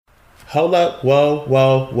Hold up. Whoa,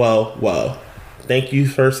 whoa, whoa, whoa. Thank you,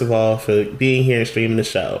 first of all, for being here and streaming the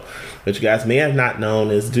show. What you guys may have not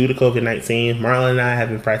known is due to COVID-19, Marlon and I have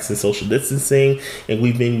been practicing social distancing, and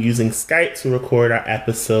we've been using Skype to record our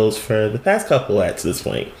episodes for the past couple at this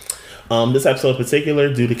point. This episode in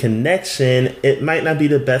particular, due to connection, it might not be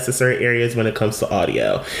the best in certain areas when it comes to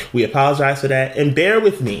audio. We apologize for that, and bear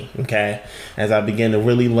with me, okay, as I begin to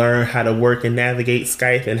really learn how to work and navigate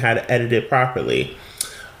Skype and how to edit it properly.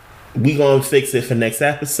 We gonna fix it for next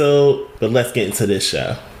episode, but let's get into this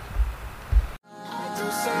show.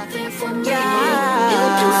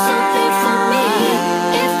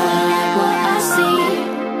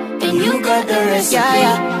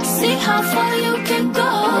 See how far you can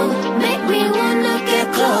go. Make me wanna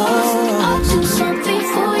get close. I'll do something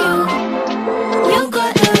for you. You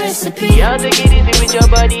got the recipe. Y'all take it easy with your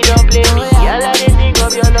body, don't play me. Y'all let it think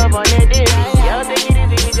of your love on the daily. Y'all take it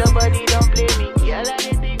easy with your body, don't play me. Y'all let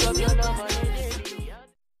it think of your love on the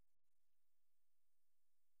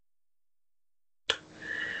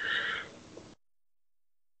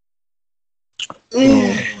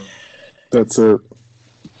daily. That's it.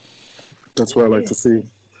 That's what I like to see.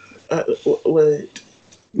 What?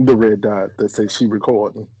 The red dot that says she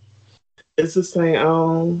recording. Is this thing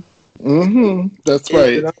on? That's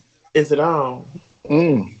right. Is it on?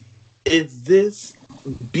 Is this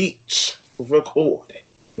beach recording?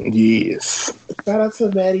 Yes. Shout out to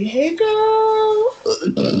Maddie. Hey, girl.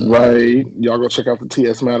 Right. Y'all go check out the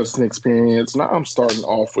T.S. Madison experience. Now I'm starting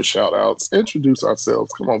off with shout outs. Introduce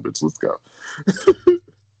ourselves. Come on, bitch. Let's go.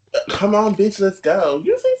 Come on, bitch, let's go.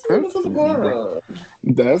 You say something to the bar.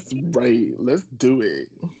 That's right. Let's do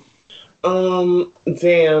it.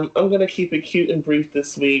 Damn, I'm gonna keep it cute and brief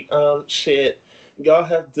this week. Shit. Y'all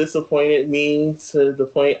have disappointed me to the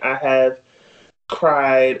point I have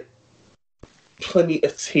cried plenty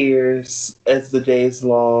of tears as the days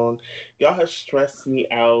long. Y'all have stressed me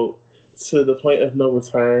out to the point of no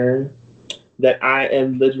return that I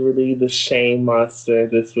am literally the shame monster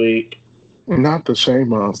this week. Not the shame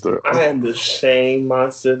monster. I am the shame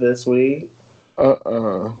monster this week.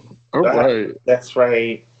 All right. That's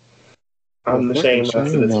right. I'm the shame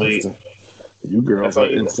monster this week. You girls are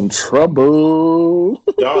in some trouble.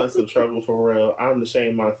 Y'all in some trouble for real. I'm the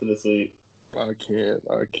shame monster this week. I can't.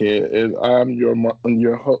 And I'm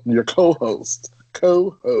your co-host.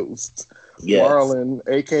 Yes. Marlon,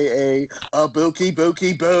 aka a Bookie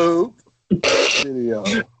Boo. Video.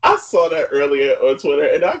 I saw that earlier on Twitter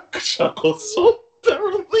and I chuckled so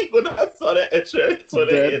thoroughly when I saw that extra on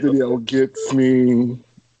Twitter. That video gets me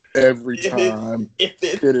every time. It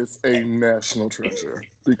is a national treasure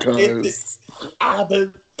because a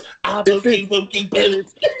Bookie Boo.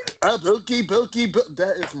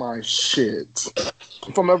 That is my shit.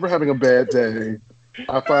 If I'm ever having a bad day,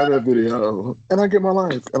 I find that video and I get my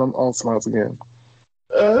life and I'm all smiles again.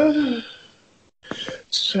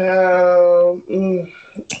 Child,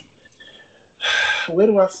 where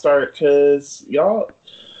do I start? Because y'all,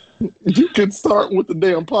 you can start with the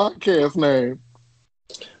damn podcast name.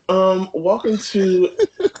 Welcome to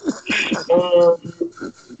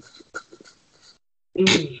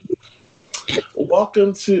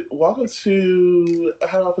welcome to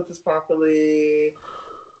how do I put this properly?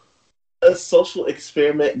 A social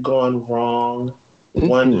experiment gone wrong.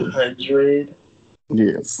 100.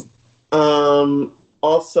 Yes.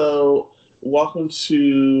 Also, welcome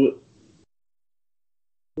to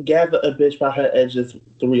Gather a Bitch by Her Edges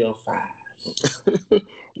 305.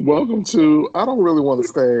 Welcome to I don't really want to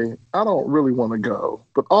stay. I don't really want to go.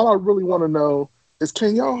 But all I really want to know is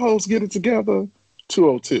can y'all hoes get it together?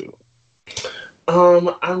 202.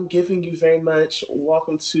 I'm giving you very much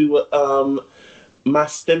welcome to my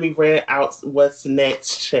STEMI ran out what's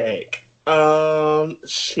next check.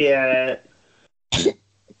 Shit.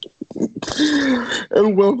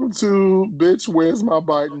 And welcome to Bitch Where's My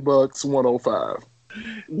Biting Bucks 105.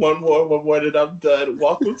 One more and I'm done.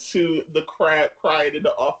 Welcome to the crab crying in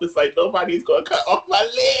the office like nobody's gonna cut off my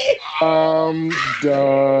leg. I'm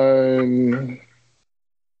done.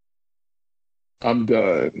 I'm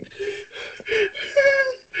done.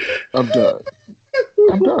 Welcome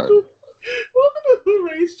to Who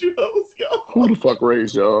Raised You Hoes, y'all. Who the fuck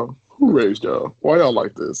raised y'all? Who raised y'all? Why y'all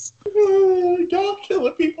like this? Y'all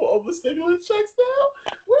killing people over stimulus checks now?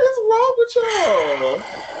 What is wrong with y'all?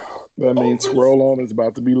 That means Scroll On is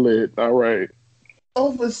about to be lit. All right.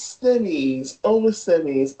 Over stimmies.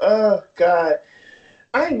 Oh, God.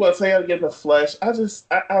 I ain't gonna say I'm getting the flesh. I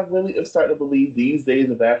really am starting to believe these days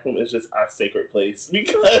the bathroom is just our sacred place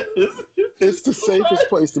because it's the safest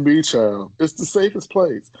place to be, child. It's the safest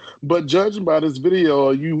place. But judging by this video,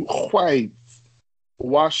 you whites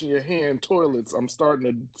washing your hand toilets, I'm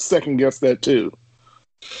starting to second guess that too.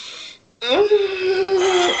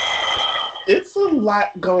 It's a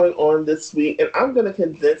lot going on this week, and I'm going to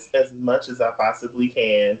condense as much as I possibly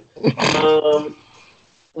can.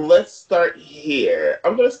 Let's start here.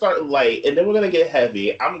 I'm going to start light, and then we're going to get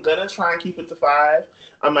heavy. I'm going to try and keep it to 5.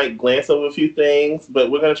 I might glance over a few things, but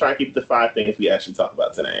we're going to try and keep it to 5 things we actually talk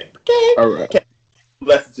about tonight. Okay? All right. Okay.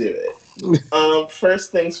 Let's do it.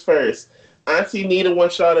 First things first. Auntie Nita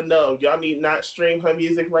wants y'all to know, y'all need not stream her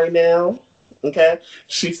music right now. Okay?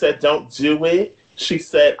 She said, don't do it. She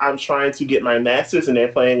said, I'm trying to get my masters and they're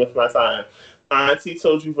playing with my time. Auntie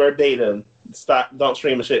told you verbatim, stop, don't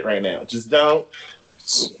stream the shit right now. Just don't.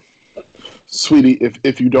 Sweetie,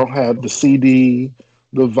 if you don't have the CD,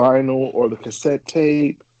 the vinyl, or the cassette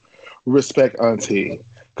tape, respect Auntie.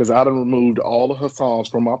 Because I done removed all of her songs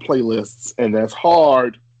from my playlists, and that's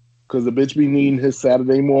hard because the bitch be needing his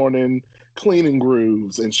Saturday morning cleaning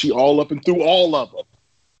grooves, and she all up and through all of them.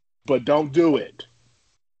 But don't do it.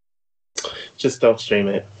 Just don't stream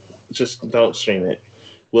it. Just don't stream it.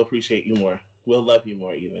 We'll appreciate you more. We'll love you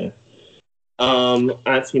more, even.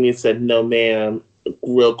 Auntie said, no, ma'am.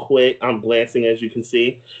 Real quick, I'm glancing, as you can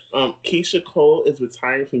see. Keisha Cole is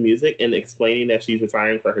retiring from music and explaining that she's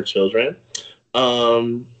retiring for her children.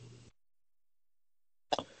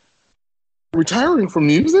 Retiring from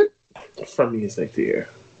music? From music, dear.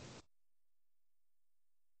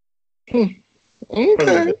 Okay.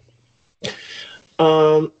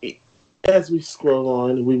 As we scroll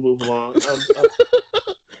on, we move along.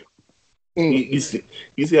 You see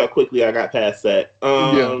how quickly I got past that.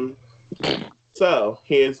 Yeah. So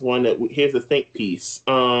here's here's a think piece.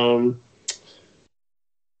 Following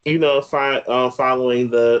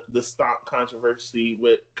the stomp controversy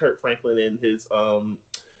with Kurt Franklin and his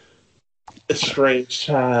estranged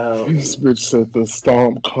child. This bitch said the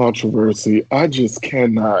stomp controversy. I just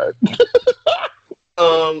cannot.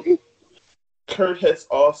 Kurt has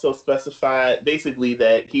also specified basically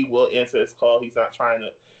that he will answer his call. He's not going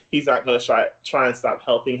to try and stop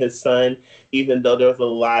helping his son, even though there was a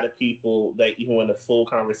lot of people that even when the full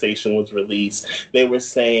conversation was released, they were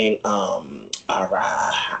saying,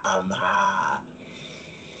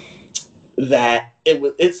 that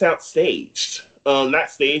it sounds staged. Not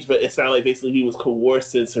staged, but it sounded like basically he was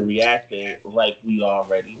coerced into reacting like we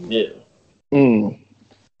already knew.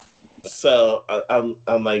 So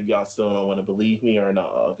I'm like, y'all still don't want to believe me or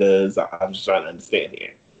not? Because I'm just trying to understand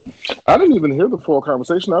here. I didn't even hear the full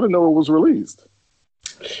conversation. I didn't know it was released.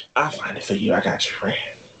 I'll find it for you. I got you, friend.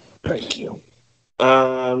 Thank you.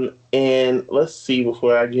 And let's see,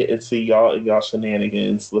 before I get into y'all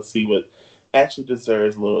shenanigans, let's see what actually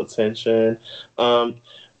deserves a little attention.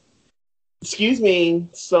 Excuse me.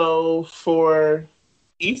 So for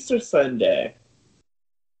Easter Sunday,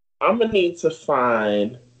 I'm gonna need to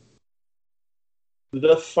find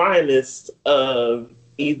the finest of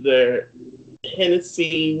either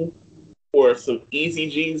Hennessy or some Easy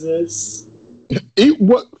Jesus. Eat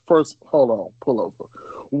what first? Hold on, pull over.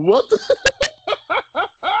 What?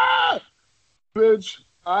 Bitch,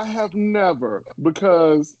 I have never,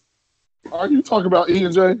 because are you talking about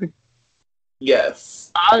E&J?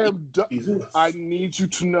 Yes. I need you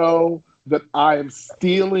to know that I am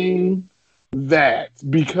stealing that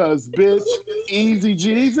because, bitch, Easy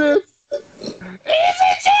Jesus. Easy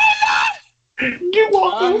Jesus! You're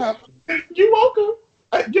welcome. You're welcome.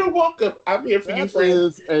 You're welcome. I'm here for you, friend. That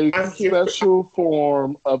is a special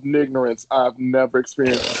form of ignorance I've never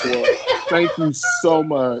experienced before. Thank you so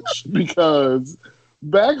much, because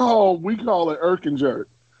back home we call it irk and jerk.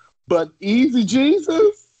 But Easy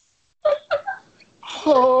Jesus?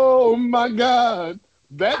 Oh my God.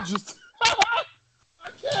 That just... I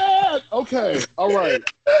can't. Okay. All right.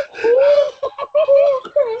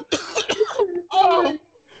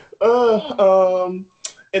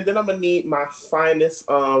 And then I'm gonna need my finest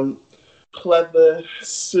pleather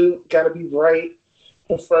suit. Gotta be bright,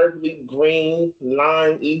 preferably green,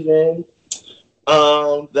 lime even.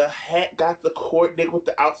 The hat got the coordinate with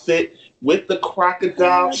the outfit with the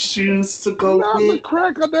crocodile shoes to go Not with. the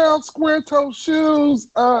crocodile square toe shoes.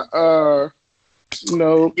 No.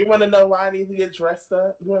 You want to know why I need to get dressed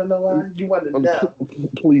up? You want to know why? You want to know?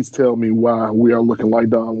 Please tell me why we are looking like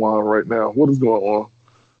Don Juan right now. What is going on?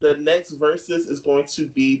 The next versus is going to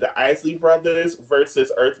be the Isley Brothers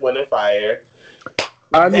versus Earth, Wind, and Fire.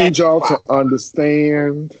 I need y'all to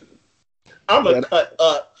understand. I'm going to cut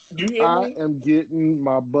up. You hear me? I am getting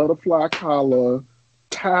my butterfly collar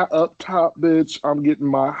tie up top, bitch. I'm getting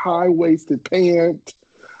my high-waisted pant.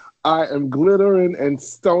 I am glittering and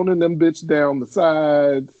stoning them bitch down the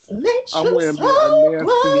sides. I'm wearing a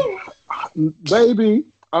nasty... Baby,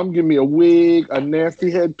 I'm giving me a wig, a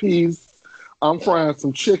nasty headpiece. I'm frying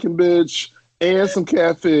some chicken, bitch, and some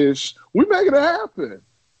catfish. We making it happen.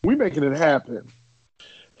 We making it happen.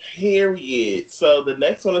 Period. So the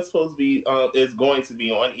next one is supposed to be is going to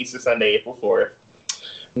be on Easter Sunday, April 4th.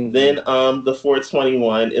 Mm-hmm. Then the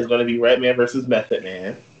 421 is going to be Redman versus Method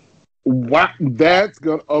Man. Wow, that's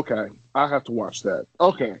good. Okay, I have to watch that.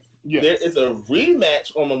 Okay, There yes. is a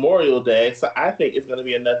rematch on Memorial Day, so I think it's going to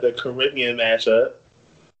be another Caribbean matchup.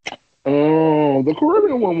 Oh, the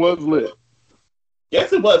Caribbean one was lit.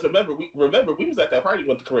 Yes, it was. Remember we was at that party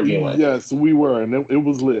when the Caribbean went. Yes, we were, and it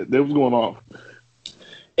was lit. It was going off.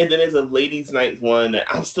 And then there's a ladies' night one that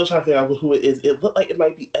I'm still trying to figure out who it is. It looked like it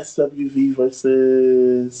might be SWV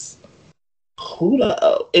versus who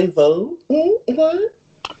the In Vogue. What?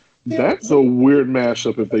 That's a weird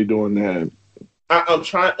mashup if they doing that. I'm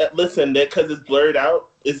trying. Listen, that because it's blurred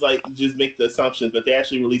out. It's like just make the assumptions, but they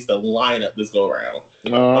actually released a lineup this go around.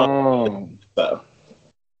 Oh, So,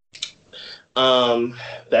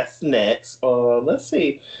 that's next. Let's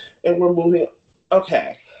see, and we're moving.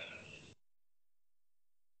 Okay,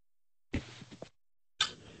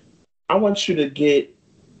 I want you to get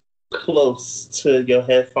close to your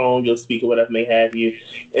headphone, your speaker, whatever may have you,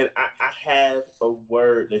 and I have a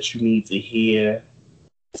word that you need to hear.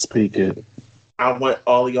 speak it. I want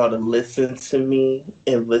all of y'all to listen to me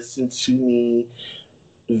and listen to me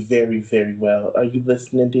very, very well. Are you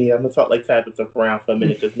listening, dear? I'm gonna talk like Tabitha Brown for a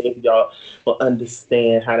minute because maybe y'all will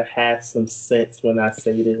understand how to have some sense when I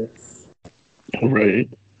say this. Right.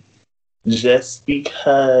 Just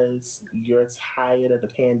because you're tired of the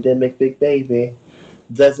pandemic, big baby,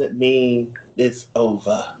 doesn't mean it's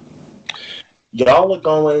over. Y'all are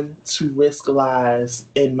going to risk lives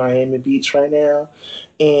in Miami Beach right now,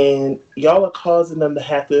 and y'all are causing them to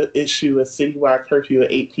have to issue a citywide curfew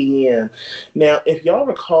at 8 p.m. Now, if y'all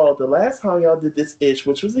recall, the last time y'all did this ish,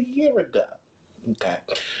 which was a year ago, okay,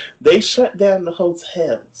 they shut down the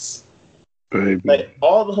hotels. Baby. Like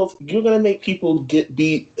all the hotels, you're gonna make people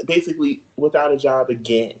be basically without a job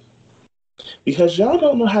again because y'all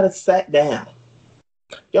don't know how to sit down.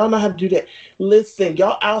 Y'all know how to do that. Listen,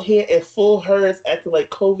 y'all out here in full herds acting like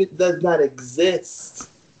COVID does not exist.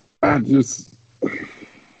 I just,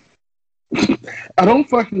 I don't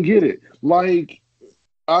fucking get it. Like,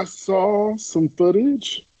 I saw some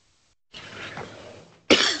footage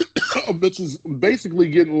of bitches basically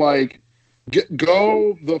getting like,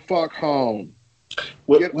 go the fuck home.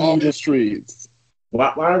 Get off the streets.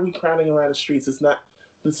 Why are we crowding around the streets?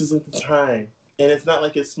 This isn't the time. And it's not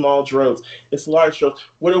like it's small droves. It's large droves.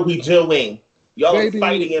 What are we doing? Y'all are Baby,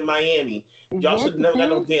 fighting in Miami. Y'all what should have the never got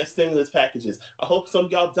no fuck? damn stimulus packages. I hope some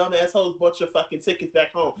of y'all dumb assholes bought your fucking tickets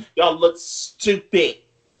back home. Y'all look stupid.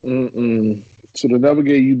 Mm-mm. Should have never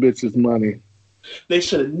gave you bitches money. They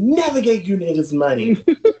should have never gave you niggas money.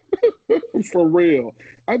 For real.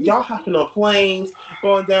 Y'all hopping on planes,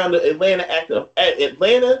 going down to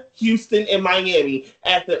Atlanta, Houston, and Miami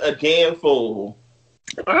after a damn fool.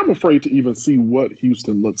 I'm afraid to even see what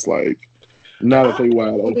Houston looks like now that I they wide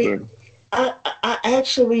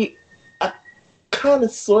actually, open. I kind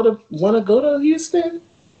of sort of want to go to Houston.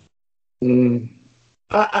 Mm,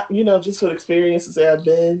 Just for the experiences that I've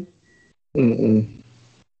been. mm-mm.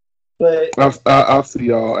 But I'll see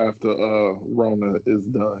y'all after Rona is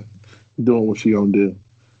done doing what she gonna do.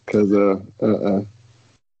 Cause I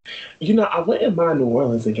wouldn't mind New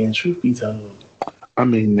Orleans again. Truth be told, I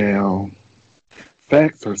mean now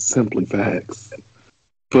facts are simply facts,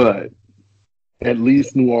 but at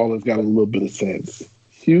least New Orleans got a little bit of sense.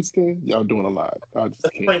 Houston, y'all doing a lot. I a just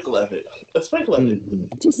can't. sprinkle of it, a sprinkle of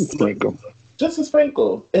it, Just a sprinkle, just a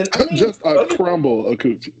sprinkle. And I mean, just a crumble of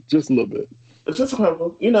coochie, just a little bit. just a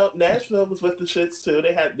crumble. Nashville was with the shits too.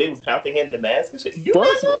 They was counting in the mask and shit. You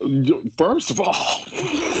First of all,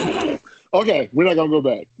 okay, we're not gonna go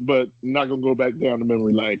back, but not gonna go back down the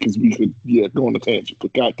memory lane because we could, go on a tangent.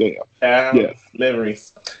 But goddamn, yes,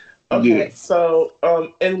 memories. Okay, yes. so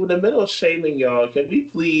in the middle of shaming y'all, can we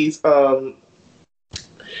please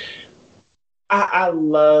I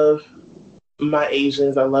love my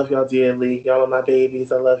Asians. I love y'all dearly. Y'all are my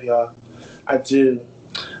babies. I love y'all. I do.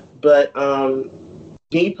 But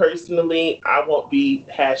me personally, I won't be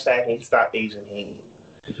hashtagging Stop Asian Hate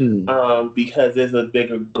Hmm. because there's a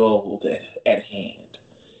bigger goal at hand,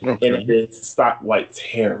 and it Okay. is to stop white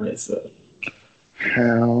terrorism.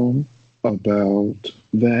 How about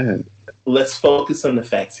that? Let's focus on the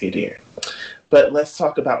facts here, dear. But let's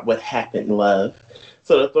talk about what happened, love.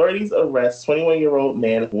 So the authorities arrest 21-year-old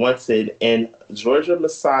man wanted in Georgia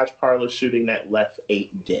massage parlor shooting that left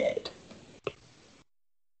 8 dead.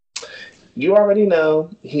 You already know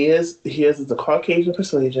he is the Caucasian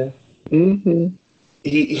persuasion. Mm-hmm.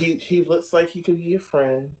 he looks like he could be a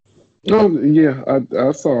friend. Oh yeah,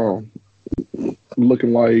 I saw him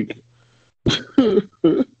looking like.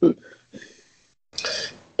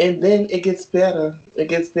 And then it gets better. It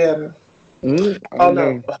gets better. Oh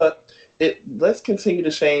no. Okay. Let's continue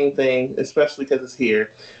the Shane thing, especially because it's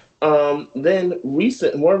here. Then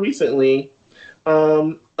more recently,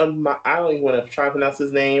 I don't even want to try to pronounce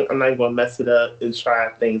his name. I'm not even going to mess it up and try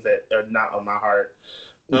things that are not on my heart.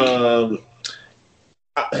 Um,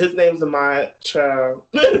 his name's my child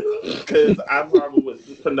because I'm horrible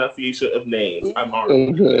with pronunciation of names. I'm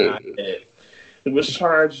horrible. Okay. He was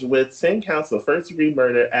charged with 10 counts of first degree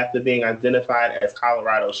murder after being identified as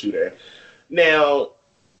Colorado shooter. Now,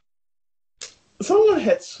 someone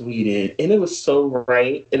had tweeted, and it was so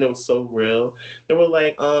right and it was so real. They were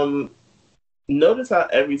like, notice how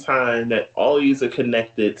every time that all these are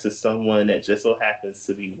connected to someone that just so happens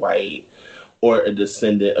to be white or a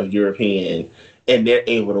descendant of European, and they're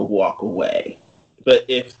able to walk away. But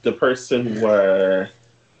if the person were,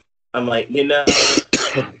 I'm like,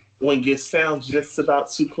 when it sounds just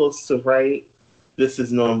about too close to right, this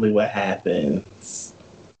is normally what happens.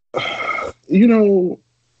 You know,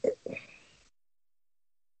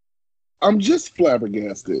 I'm just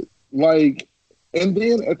flabbergasted. Like, and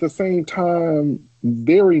then at the same time,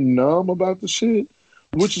 very numb about the shit,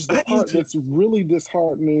 which is the part that's really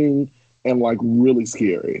disheartening and like really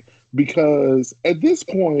scary. Because at this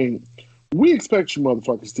point, we expect you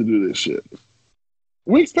motherfuckers to do this shit.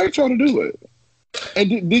 We expect y'all to do it.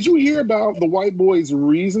 And did you hear about the white boy's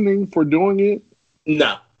reasoning for doing it?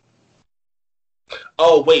 No.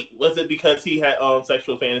 Oh wait, was it because he had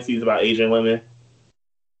sexual fantasies about Asian women?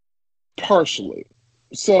 Partially.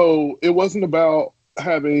 So it wasn't about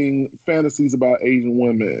having fantasies about Asian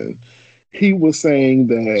women. He was saying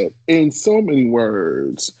that, in so many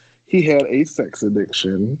words, he had a sex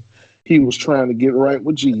addiction. He was trying to get right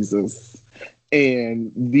with Jesus.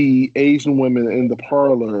 And the Asian women in the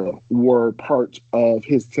parlor were part of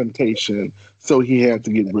his temptation. So he had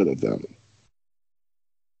to get rid of them.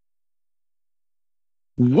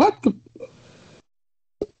 What the?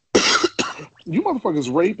 You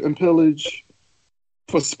motherfuckers rape and pillage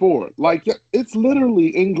for sport. Like, it's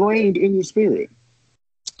literally ingrained in your spirit.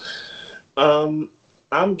 I'm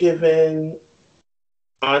giving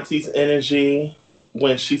Auntie's energy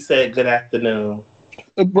when she said good afternoon.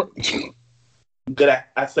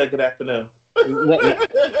 I said good afternoon.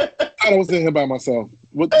 I was in here by myself.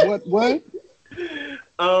 What?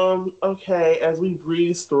 Okay, as we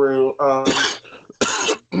breeze through,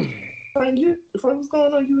 Frank, what's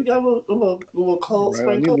going on? You got a little cold, right,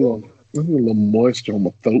 I need a little moisture on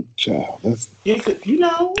my throat, child.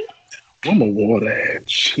 I'm a water that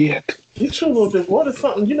shit. Get you a little bit of water,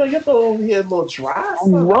 something. Your throat over here a little dry.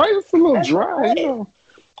 Right, it's a little dry.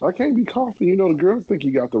 I can't be coughing. The girls think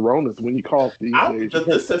you got the Ronas when you cough these days. The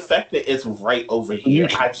disinfectant is right over here.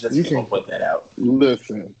 I just can't put that out.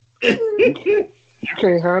 Listen, you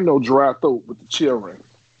can't have no dry throat with the children.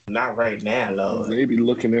 Not right now, Lord. They be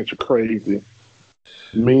looking at you crazy.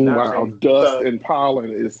 Meanwhile, dust and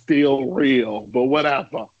pollen is still real, but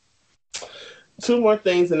whatever. Two more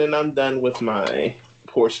things, and then I'm done with my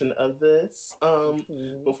portion of this.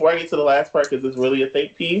 Before I get to the last part, because it's really a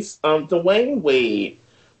think piece, Dwayne Wade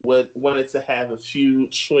wanted to have a few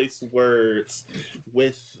choice words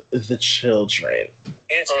with the children.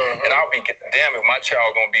 And I'll be damn if my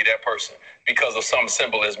child gonna be that person because of something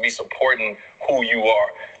simple as me supporting who you are.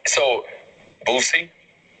 So, Boosie,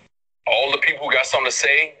 all the people who got something to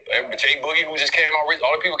say, Jay Boogie who just came out,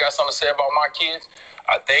 all the people got something to say about my kids.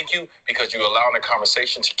 I thank you because you're allowing the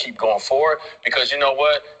conversation to keep going forward. Because you know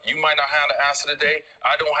what? You might not have the answer today.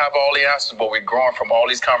 I don't have all the answers, but we're growing from all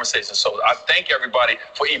these conversations. So I thank everybody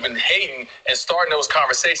for even hating and starting those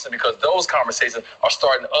conversations because those conversations are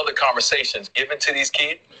starting other conversations given to these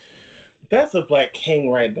kids. That's a black king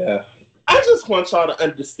right there. I just want y'all to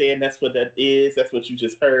understand that's what that is. That's what you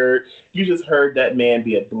just heard. You just heard that man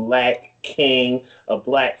be a black king, a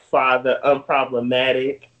black father,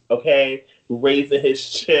 unproblematic, okay? Raising his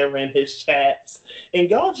children, his chaps. And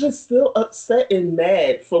y'all just still upset and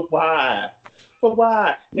mad for why? For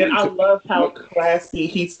why? And I love how classy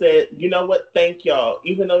he said, you know what? Thank y'all.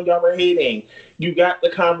 Even though y'all were hating, you got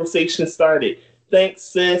the conversation started. Thanks,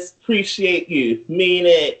 sis. Appreciate you. Mean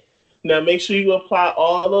it. Now make sure you apply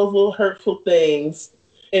all those little hurtful things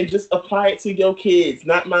and just apply it to your kids,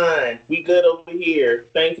 not mine. We good over here.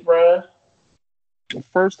 Thanks, bruh.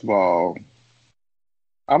 First of all,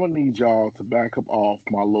 I'm gonna need y'all to back up off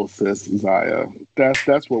my little sis Zaya.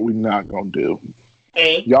 That's what we're not gonna do.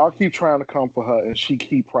 Hey. Y'all keep trying to come for her and she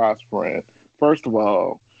keep prospering. First of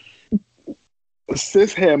all,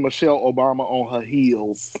 Sis had Michelle Obama on her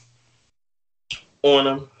heels. On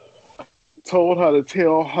him. Told her to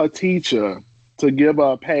tell her teacher to give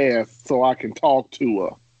her a pass so I can talk to her.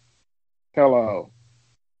 Hello.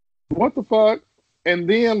 What the fuck? And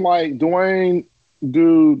then, like, Dwayne,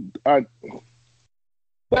 dude,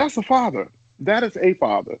 that's a father. That is a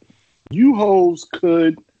father. You hoes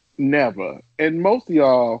could never. And most of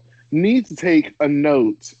y'all need to take a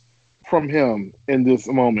note from him in this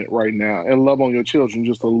moment right now and love on your children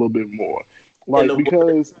just a little bit more. Like,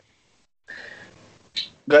 because.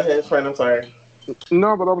 Go ahead, friend. I'm sorry.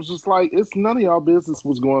 No, but I was just like, it's none of y'all business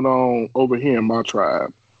what's going on over here in my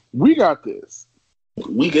tribe. We got this.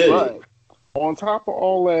 We good. But on top of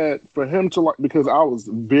all that, for him to like, because I was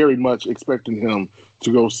very much expecting him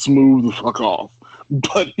to go smooth the fuck off.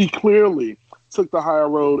 But he clearly took the higher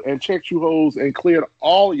road and checked you hoes and cleared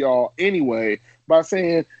all y'all anyway by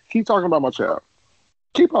saying, keep talking about my child.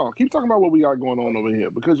 Keep on. Keep talking about what we got going on over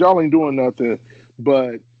here because y'all ain't doing nothing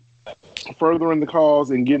but furthering the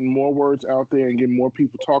cause and getting more words out there and getting more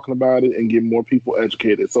people talking about it and getting more people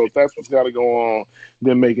educated. So if that's what's got to go on,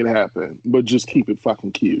 then make it happen. But just keep it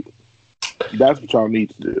fucking cute. That's what y'all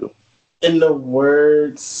need to do. In the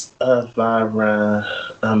words of Byron,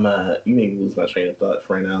 you made me lose my train of thought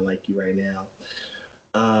for right now. I like you right now.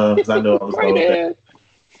 Because I know I was going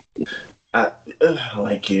I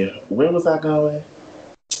like you. Where was I going?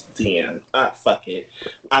 Damn. Fuck it.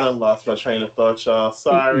 I done lost my train of thought, y'all.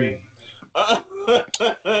 Sorry. My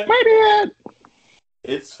bad.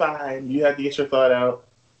 It's fine. You have to get your thought out.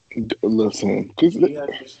 Listen. You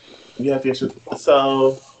have to get your...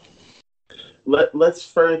 So... Let's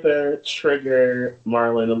further trigger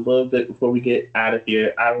Marlon a little bit before we get out of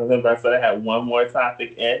here. I remember I said I had one more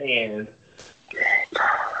topic at hand.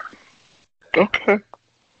 Okay.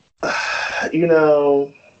 You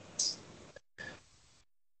know,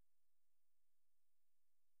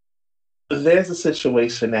 there's a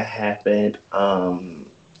situation that happened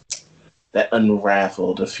that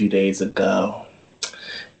unraveled a few days ago.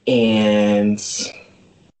 And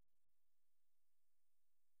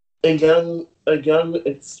a young,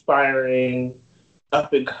 inspiring,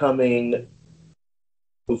 up and coming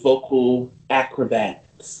vocal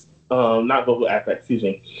acrobats. Not vocal acrobat, excuse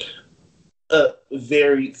me. A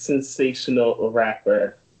very sensational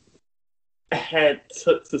rapper had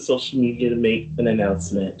took to social media to make an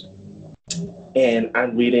announcement. And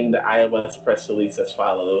I'm reading the iOS press release as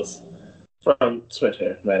follows from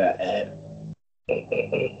Twitter, might I add.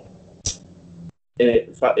 And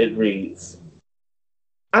it reads,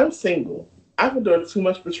 I'm single. I've endured too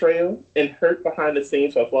much betrayal and hurt behind the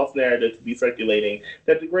scenes for a false narrative to be circulating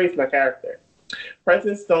that degrades my character.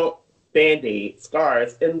 Presidents don't band-aid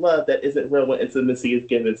scars in love that isn't real when intimacy is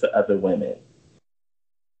given to other women.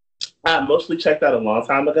 I emotionally checked out a long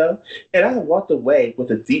time ago, and I have walked away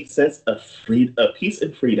with a deep sense of peace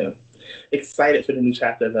and freedom, excited for the new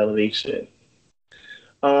chapter of elevation.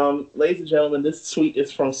 Ladies and gentlemen, this tweet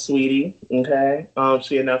is from Sweetie. Okay,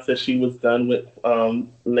 she announced that she was done with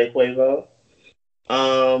Le Quavo,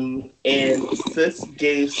 and sis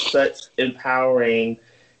gave such empowering,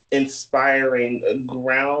 inspiring,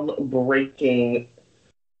 groundbreaking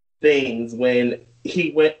things when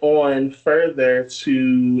he went on further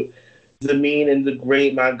to demean and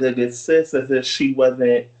degrade my good sis as if she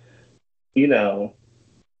wasn't,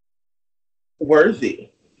 worthy.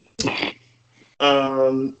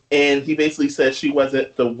 And he basically said she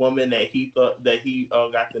wasn't the woman that he thought that he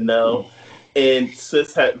got to know. And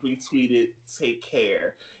sis had retweeted, "Take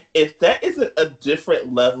care." If that isn't a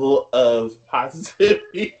different level of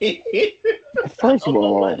positivity, first of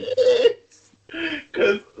all,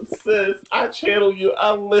 because sis, I channel you,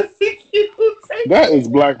 I listen to you. That is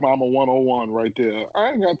Black Mama 101 right there.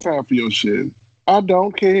 I ain't got time for your shit. I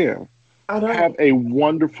don't care. I don't. Have a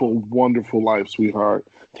wonderful, wonderful life, sweetheart.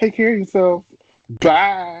 Take care of yourself.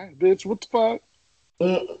 Bye, bitch. What the fuck?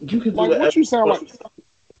 You can do like, what you sound like?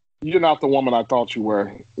 You're not the woman I thought you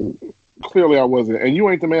were. Clearly, I wasn't, and you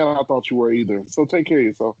ain't the man I thought you were either. So take care of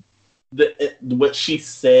yourself. What she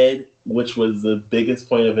said, which was the biggest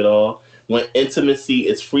point of it all, when intimacy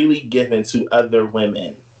is freely given to other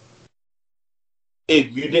women.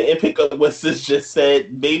 If you didn't pick up what sis just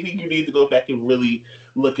said, maybe you need to go back and really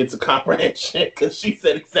look into comprehension, because she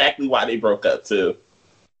said exactly why they broke up too.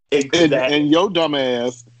 Exactly. And your dumb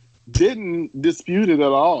ass didn't dispute it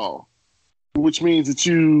at all, which means that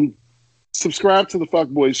you subscribe to the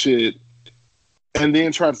fuckboy shit and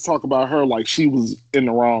then try to talk about her like she was in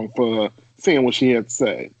the wrong for saying what she had to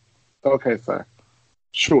say. Okay, sir.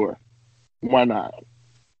 Sure. Why not?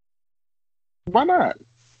 Why not?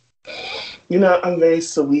 I'm very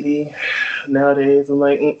sweetie. Nowadays, I'm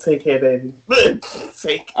like, take care, baby.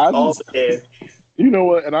 Take I all just, the care. you know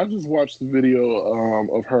what? And I just watched the video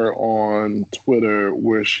of her on Twitter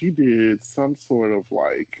where she did some sort of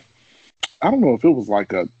like, I don't know if it was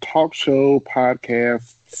like a talk show,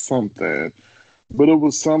 podcast, something. But it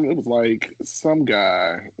was like some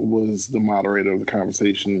guy was the moderator of the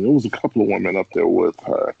conversation. There was a couple of women up there with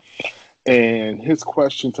her. And his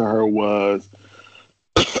question to her was,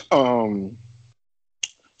 um,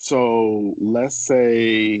 so let's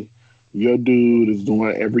say your dude is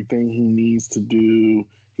doing everything he needs to do.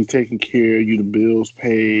 He's taking care of you, the bills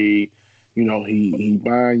paid. You know, he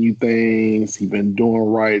buying you things. He been doing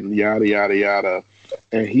right, yada yada yada.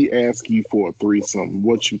 And he asks you for a threesome.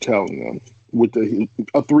 What you telling him? With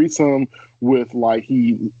a threesome with like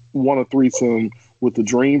he want a threesome with the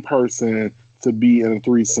dream person to be in a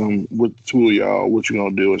threesome with the two of y'all. What you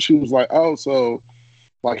gonna do? And she was like, oh, so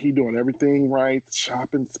like he doing everything right,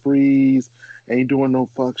 shopping sprees, ain't doing no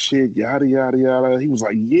fuck shit, yada yada yada. He was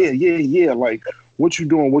like, yeah, yeah, yeah. Like, what you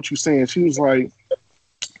doing? What you saying? She was like,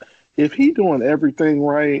 if he doing everything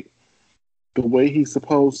right, the way he's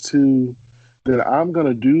supposed to, then I'm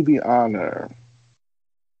gonna do the honor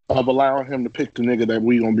of allowing him to pick the nigga that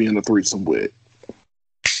we gonna be in the threesome with.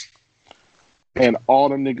 And all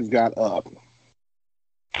the niggas got up.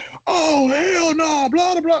 Oh hell no!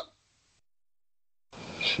 Blah blah blah.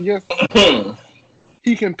 Yes,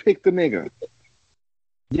 he can pick the nigga.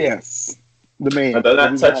 Yes, the man. I'm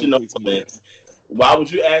not touching no Threesome woman. with. Why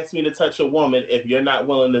would you ask me to touch a woman if you're not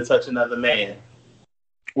willing to touch another man?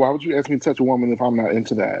 Why would you ask me to touch a woman if I'm not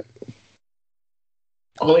into that?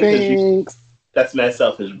 Only because you. Thanks. That's mad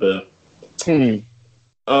selfish, boo. Hmm.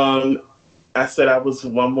 I said I was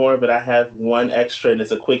one more, but I have one extra, and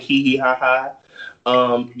it's a quick hee hee ha ha.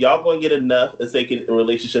 Y'all gonna get enough of taking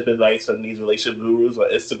relationship advice from these relationship gurus on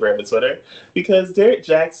Instagram and Twitter because Derek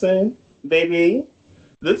Jackson, baby,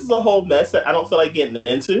 this is a whole mess that I don't feel like getting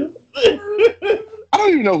into. I don't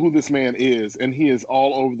even know who this man is, and he is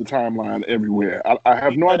all over the timeline everywhere. I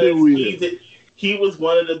have no idea who he is. He was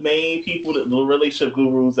one of the main people, the relationship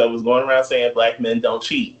gurus that was going around saying black men don't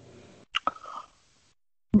cheat.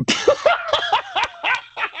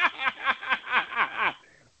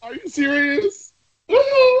 Are you serious?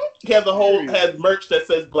 Mm-hmm. He has has merch that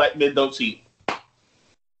says black men don't cheat.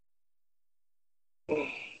 You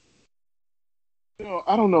know,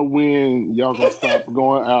 I don't know when y'all gonna stop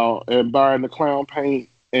going out and buying the clown paint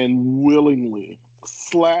and willingly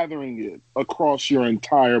slathering it across your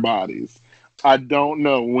entire bodies. I don't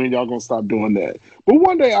know when y'all gonna stop doing that. But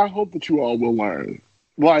one day I hope that you all will learn.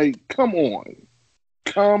 Like, come on.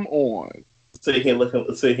 Come on. Sitting here looking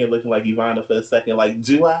like Ivana for a second, like,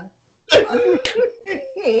 do I?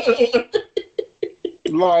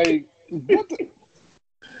 Like, what the?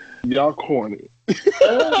 Y'all corny.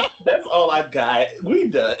 That's all I got. We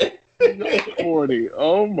done. Y'all corny.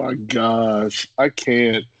 Oh my gosh. I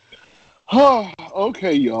can't.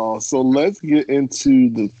 Okay, y'all. So let's get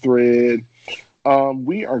into the thread.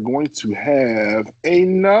 We are going to have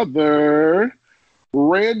another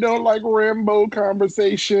random like Rambo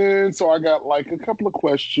conversation. So I got like a couple of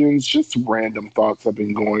questions, just random thoughts I've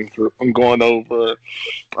been going over.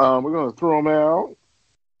 We're gonna throw them out.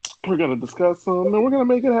 We're gonna discuss them, and we're gonna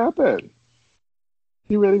make it happen.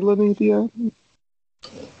 You ready, Lanithia?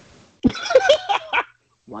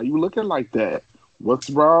 Why you looking like that? What's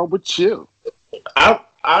wrong with you? I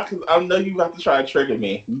know you have to try to trigger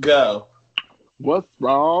me. Go. What's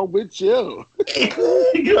wrong with you?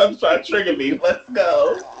 You have to try to trigger me. Let's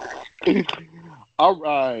go. All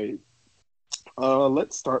right.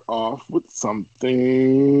 Let's start off with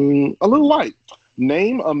something a little light.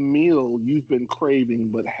 Name a meal you've been craving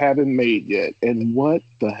but haven't made yet, and what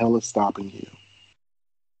the hell is stopping you?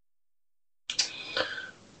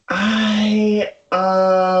 A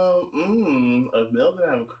meal that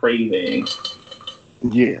I'm craving.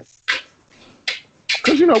 Yes.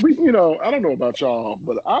 Because, I don't know about y'all,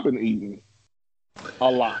 but I've been eating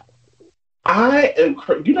a lot.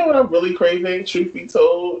 You know what I'm really craving, truth be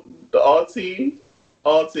told? The all tea.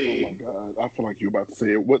 All tea. Oh my God. I feel like you're about to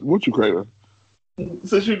say it. What you craving?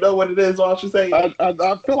 Since you know what it is, why don't you say it?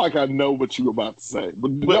 I feel like I know what you're about to say.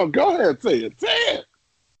 But no, go ahead, say it. Say it.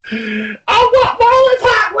 I want Marlon's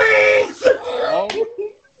hot wings!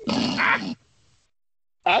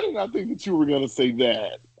 I did not think that you were going to say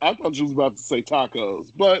that. I thought you was about to say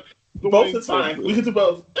tacos. But both is fine. We can do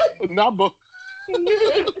both. Not both.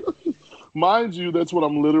 Mind you, that's what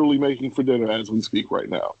I'm literally making for dinner as we speak right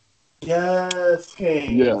now. Yes,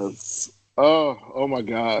 King. Yes. Oh my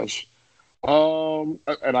gosh. And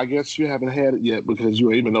I guess you haven't had it yet because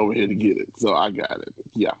you ain't been over here to get it. So I got it.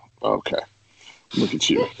 Yeah. Okay. Look at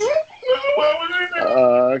you.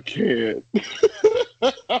 I can't.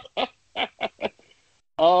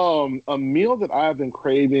 A meal that I've been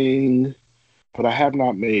craving, but I have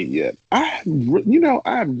not made yet. I've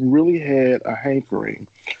really had a hankering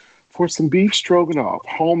for some beef stroganoff,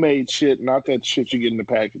 homemade shit, not that shit you get in the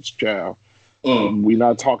package, child. We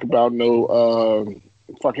not talking about no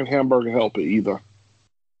fucking hamburger helper either.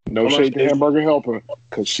 No shade to hamburger helper,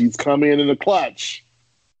 because she's come in the clutch.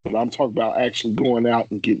 But I'm talking about actually going out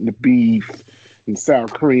and getting the beef and sour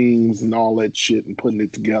creams and all that shit and putting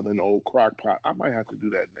it together in an old crock pot. I might have to do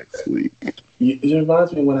that next week. It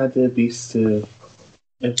reminds me when I did beef stew.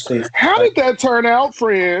 How did that turn out,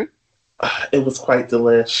 friend? It was quite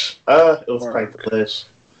delish. It was quite delish.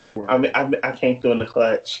 I mean, I came through in the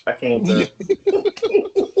clutch. I came through.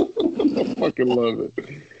 I fucking love it.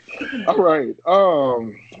 All right.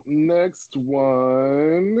 Next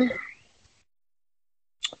one.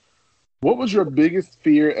 What was your biggest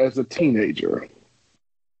fear as a teenager?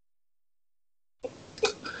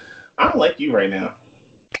 I don't like you right now.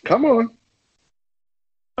 Come on.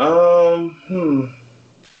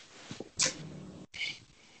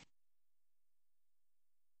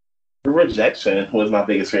 Rejection was my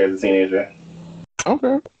biggest fear as a teenager.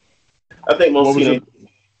 Okay. I think most teenagers.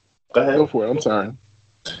 Go ahead. Go for it. I'm sorry.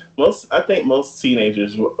 I think most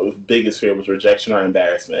teenagers' biggest fear was rejection or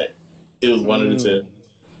embarrassment. It was one of the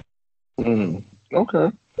two.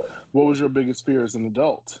 Okay. What was your biggest fear as an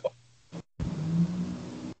adult?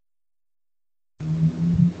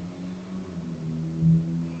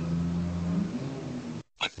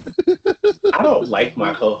 I don't like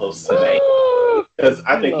my co-host tonight because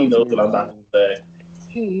I think he knows what I'm about to say.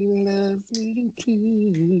 He loves me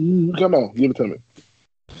too. Come on, give it to me.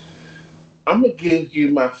 I'm gonna give you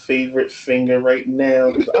my favorite finger right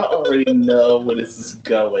now because I already know where this is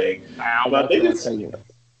going. My biggest,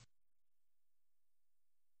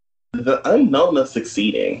 the unknown of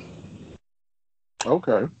succeeding.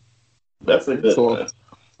 Okay, that's a good one.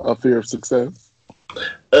 A fear of success.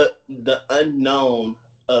 The unknown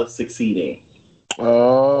of succeeding.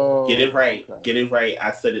 Oh, get it right. Okay. Get it right.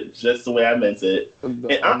 I said it just the way I meant it. And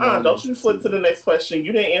don't you flip to the next question.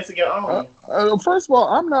 You didn't answer your own. First of all,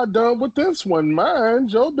 I'm not done with this one.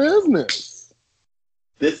 Mind your business.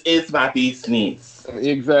 This is my business.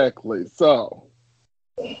 Exactly. So,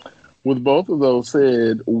 with both of those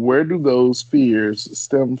said, where do those fears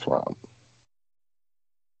stem from?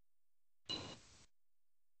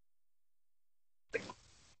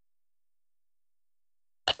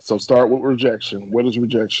 So start with rejection. Where does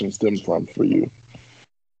rejection stem from for you?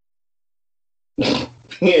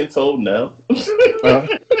 Being told no. So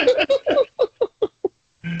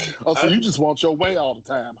you just want your way all the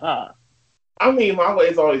time, huh? I mean, my way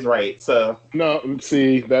is always right, so... No,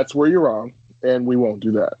 see, that's where you're wrong, and we won't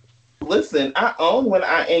do that. Listen, I own when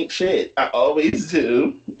I ain't shit. I always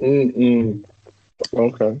do.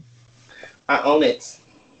 Okay. I own it.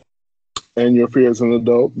 And your fear as an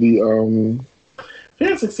adult,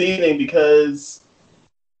 fear of succeeding because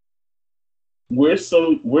we're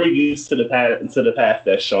used to the path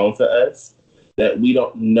that's shown to us that we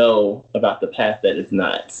don't know about the path that is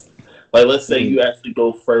not. Like, let's say you actually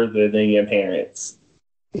go further than your parents,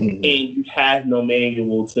 and you have no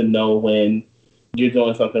manual to know when you're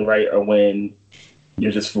doing something right or when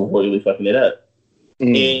you're just royally fucking it up.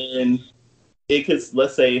 And it could,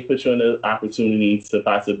 let's say, it puts you in an opportunity to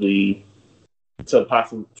possibly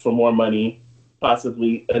for more money,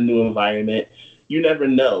 possibly a new environment. You never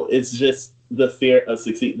know. It's just the fear of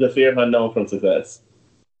the fear of unknown from success.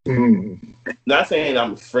 Not saying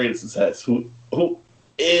I'm afraid of success. Who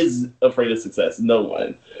is afraid of success? No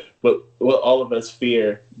one. But all of us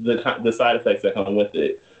fear the side effects that come with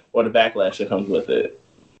it, or the backlash that comes with it.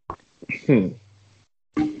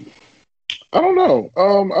 I don't know.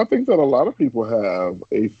 I think that a lot of people have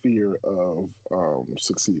a fear of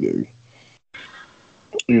succeeding.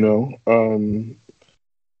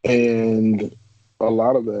 And a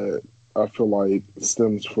lot of that I feel like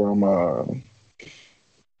stems from,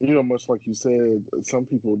 much like you said, some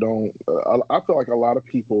people don't. I feel like a lot of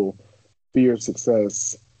people fear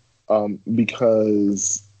success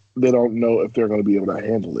because they don't know if they're going to be able to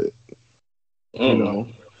handle it.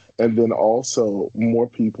 And then also more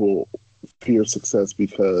people fear success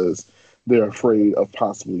because they're afraid of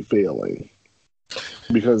possibly failing.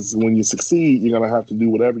 Because when you succeed, you're going to have to do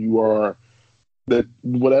whatever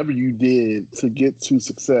you did to get to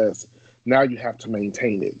success. Now you have to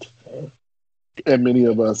maintain it. And many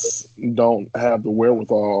of us don't have the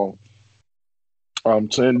wherewithal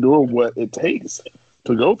to endure what it takes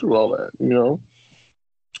to go through all that.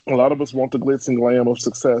 A lot of us want the glitz and glam of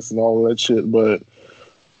success and all of that shit, but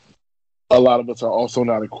a lot of us are also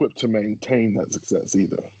not equipped to maintain that success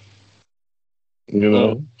either.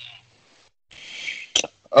 You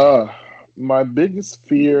know? My biggest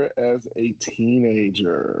fear as a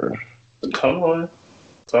teenager. Come on.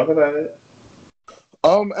 Talk about it.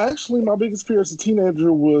 Actually, my biggest fear as a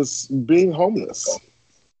teenager was being homeless.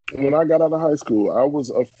 When I got out of high school, I was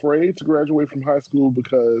afraid to graduate from high school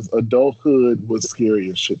because adulthood was scary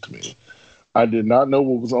as shit to me. I did not know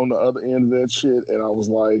what was on the other end of that shit, and I was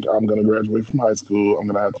like, I'm gonna graduate from high school. I'm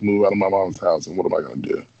gonna have to move out of my mom's house, and what am I gonna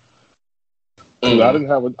do? 'Cause I didn't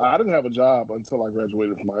have a job until I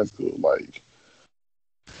graduated from high school. Like,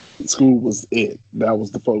 school was it. That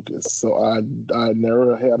was the focus. So I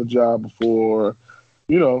never had a job before.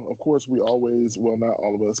 You know, of course, we always, well, not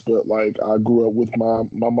all of us, but like I grew up with my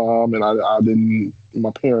mom, and I didn't,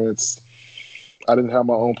 my parents, I didn't have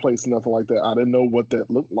my own place, nothing like that. I didn't know what that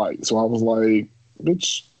looked like. So I was like,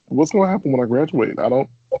 bitch, what's going to happen when I graduate? I don't,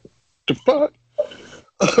 the fuck?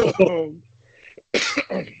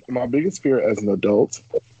 My biggest fear as an adult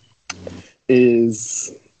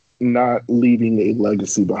is not leaving a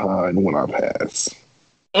legacy behind when I pass.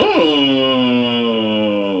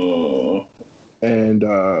 And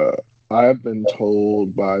I've been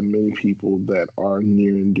told by many people that are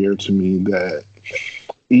near and dear to me that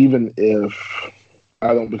even if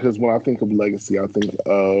I don't, because when I think of legacy, I think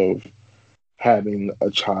of having a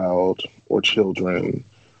child or children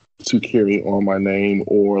to carry on my name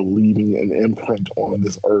or leaving an imprint on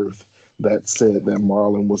this earth that said that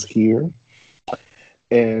Marlon was here.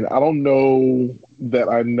 And I don't know that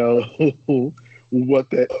I know what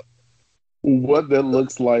that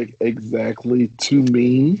looks like exactly to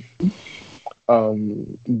me.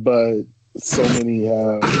 But so many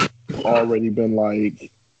have already been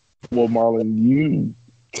like, well, Marlon, you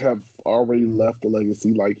have already left a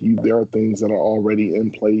legacy. Like, there are things that are already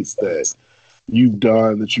in place that you've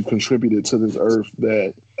done, that you've contributed to this earth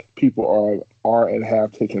that people are and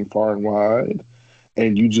have taken far and wide,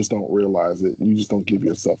 and you just don't realize it. You just don't give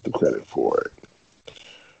yourself the credit for it.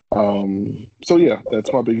 So yeah,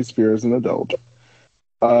 that's my biggest fear as an adult.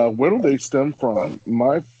 Where do they stem from?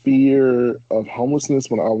 My fear of homelessness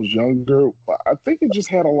when I was younger, I think it just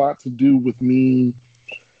had a lot to do with me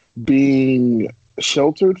being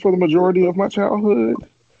sheltered for the majority of my childhood.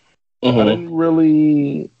 I didn't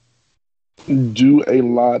really do a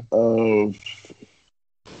lot of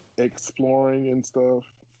exploring and stuff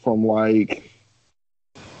from like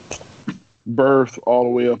birth all the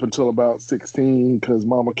way up until about 16 because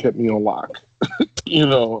mama kept me on lock. You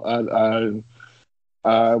know,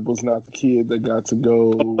 I was not the kid that got to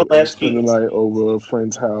go spend the night over a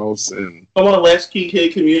friend's house and come on, latchkey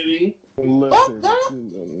kid community. Listen,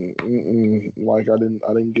 like I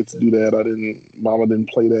didn't get to do that. Mama didn't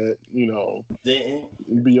play that. You know,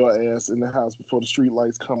 didn't be your ass in the house before the street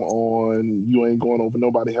lights come on. You ain't going over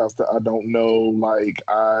nobody's house that I don't know. Like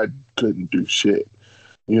I couldn't do shit.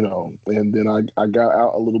 You know, and then I got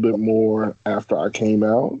out a little bit more after I came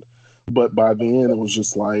out, but by then it was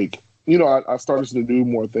just like, you know, I started to do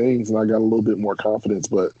more things and I got a little bit more confidence.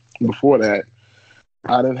 But before that,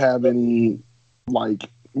 I didn't have any like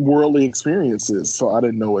worldly experiences, so I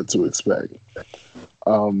didn't know what to expect.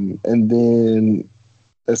 And then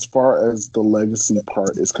as far as the legacy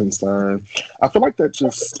part is concerned, I feel like that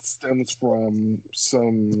just stems from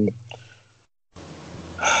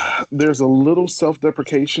there's a little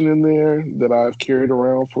self-deprecation in there that I've carried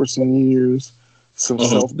around for some years, some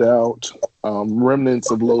self-doubt,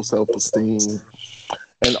 remnants of low self-esteem,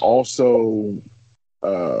 and also,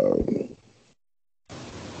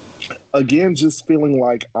 again, just feeling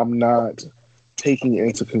like I'm not taking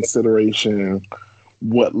into consideration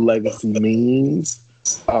what legacy means,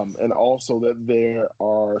 and also that there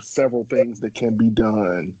are several things that can be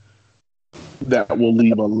done that will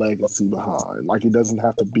leave a legacy behind. Like, it doesn't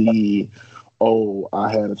have to be, oh, I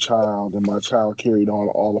had a child and my child carried on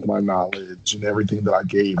all of my knowledge and everything that I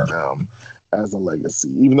gave them as a legacy.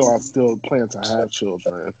 Even though I still plan to have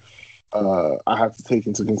children, I have to take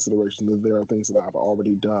into consideration that there are things that I've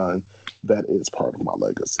already done that is part of my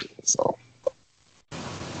legacy. So,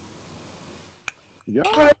 yeah.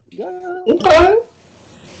 Okay.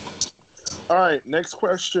 All right, next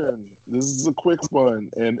question. This is a quick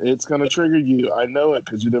one, and it's going to trigger you. I know it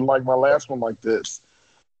because you didn't like my last one like this.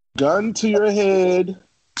 Gun to your head,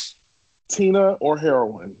 Tina or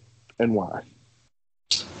heroin, and why?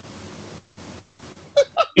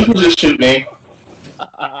 You can just shoot me.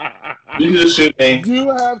 You can just shoot me. You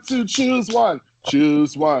have to choose one.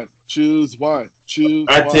 Choose one. Choose one. Choose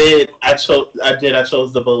one. I did. I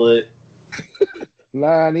chose the bullet.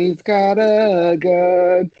 Lonnie's got a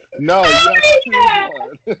gun. No, you have to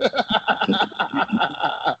choose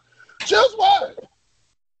one. Choose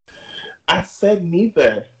said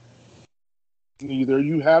neither. Neither.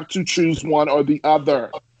 You have to choose one or the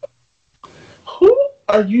other. Who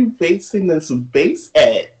are you basing this base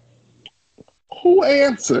at? Who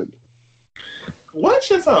answered? What's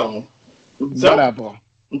your song? Don't Whatever.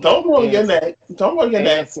 don't roll your Answer. neck. Don't roll your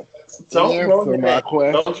neck. Answer. Don't roll Answer your my neck.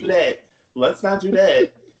 Don't do question. that. Let's not do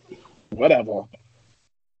that. Whatever.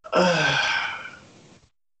 I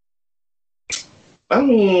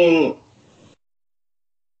mean,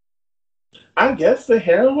 I guess the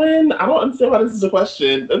heroine. I don't understand why this is a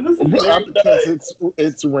question. This is very Because dumb.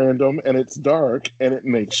 it's random and it's dark and it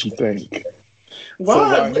makes you think. So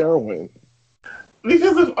Why? why heroin?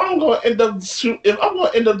 Because if I'm going to end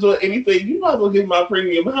up doing anything, you might as well give my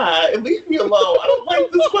premium high and leave me alone. I don't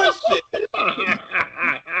like this question.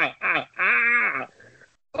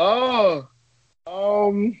 Oh,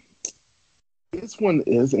 this one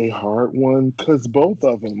is a hard one because both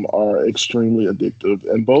of them are extremely addictive,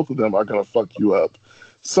 and both of them are gonna fuck you up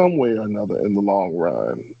some way or another in the long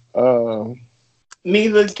run.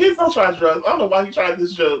 Neither kids don't try drugs. I don't know why you tried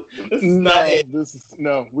this joke. This is not it.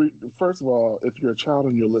 First of all, if you're a child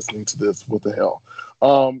and you're listening to this, what the hell?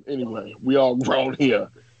 Anyway, we all grown here.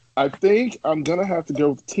 I think I'm gonna have to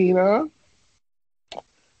go with Tina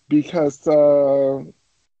because I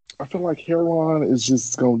feel like heroin is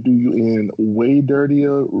just gonna do you in way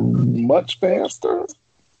dirtier, much faster.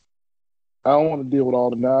 I don't want to deal with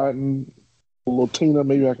all the nodding. A little Tina,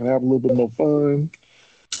 maybe I can have a little bit more fun.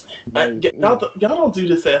 Y'all don't do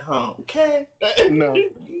this at home, okay? No.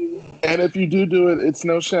 And if you do it, it's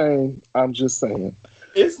no shame. I'm just saying.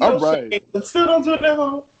 It's no all right. shame, but still don't do it at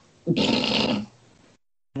home.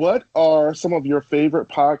 What are some of your favorite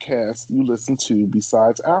podcasts you listen to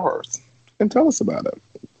besides ours? And tell us about it.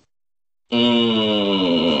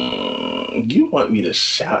 You want me to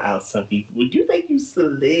shout out some people? Would you think you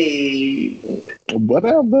silly?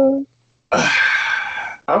 Whatever.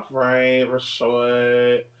 All right, we're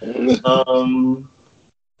short.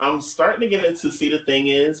 I'm starting to get into See the Thing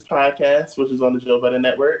Is podcast, which is on the Joe Budden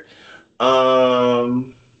Network.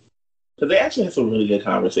 Because they actually had some really good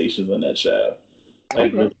conversations on that show.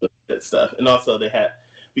 Like really good stuff. And also they had,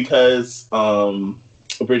 because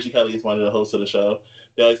Bridget Kelly is one of the hosts of the show,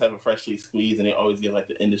 they always have a freshly squeezed and they always give like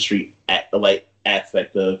the industry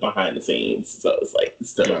aspect of behind the scenes. So it's like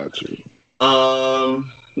still Gotcha. Of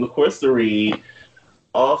course the read.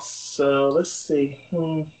 Also, let's see.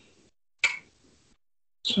 Trying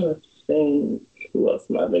to think who else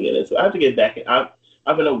am I been getting into? I have to get back in. I've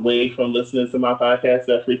been away from listening to my podcast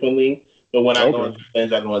that frequently, but when I go into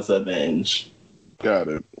binge, I go into a binge. Got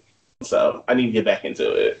it. So I need to get back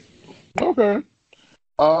into it. Okay.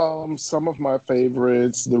 Some of my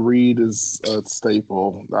favorites. The Read is a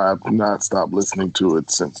staple. I've not stopped listening to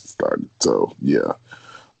it since it started. So yeah.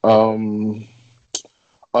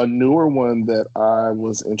 A newer one that I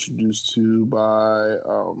was introduced to by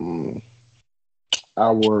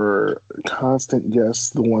our constant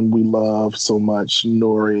guest, the one we love so much,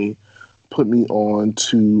 Nori, put me on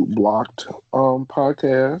to Blocked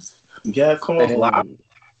podcast. Yeah, come on, Blocked.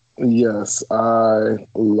 Yes, I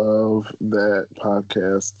love that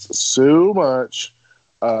podcast so much.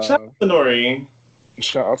 Shout out to Nori.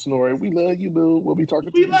 Shout out to Nori. We love you, boo. We'll be talking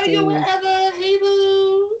to We you love soon. you wherever. Hey,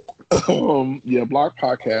 boo. Yeah, Block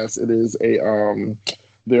Podcast. It is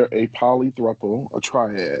they're a polythruple, a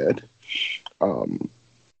triad.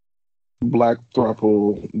 Black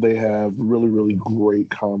thruple. They have really, really great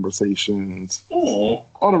conversations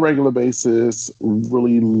on a regular basis.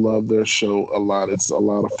 Really love their show a lot. It's a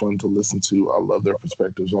lot of fun to listen to. I love their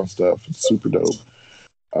perspectives on stuff. It's super dope.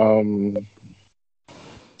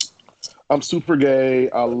 I'm super gay.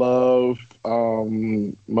 I love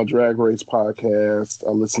my Drag Race podcast.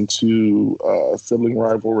 I listen to Sibling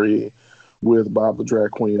Rivalry with Bob the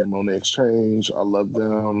Drag Queen and Monet Exchange. I love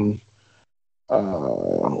them.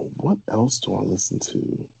 What else do I listen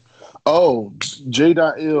to? Oh,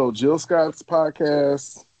 J.Ill, Jill Scott's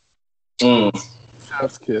podcast.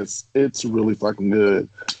 Chef's Kiss. It's really fucking good.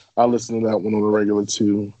 I listen to that one on a regular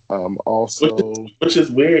too. Also, which is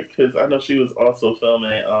weird because I know she was also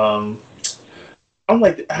filming. I'm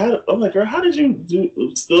like, girl, how did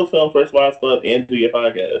you still film First Wives Club and do your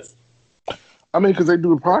podcast? I mean, because they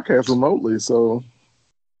do the podcast remotely, so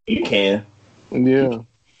you can. Yeah.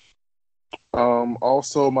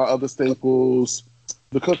 Also, my other staples,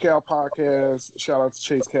 the Cookout podcast. Shout out to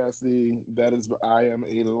Chase Cassidy. I am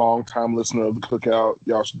a long-time listener of the Cookout.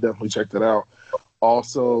 Y'all should definitely check that out.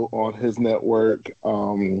 Also on his network,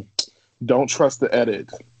 Don't Trust the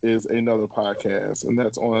Edit is another podcast, and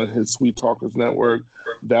that's on his Sweet Talkers network.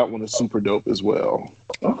 That one is super dope as well.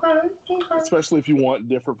 Okay. Especially if you want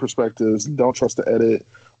different perspectives. Don't Trust the Edit.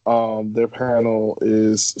 Their panel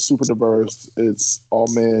is super diverse. It's all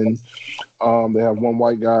men. They have one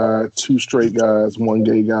white guy, two straight guys, one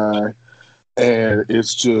gay guy, and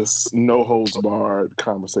it's just no holds barred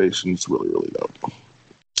conversation. It's really, really dope.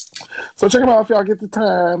 So check them out if y'all get the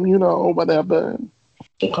time, whatever.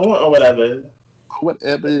 Come on, or whatever.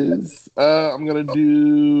 Whatever is. I'm gonna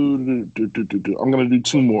do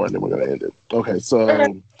two more and then we're gonna end it. Okay, so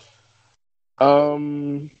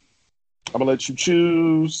I'm gonna let you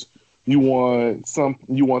choose. You want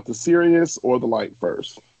the serious or the light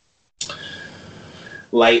first?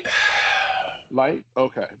 Light. Light?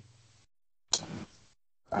 Okay.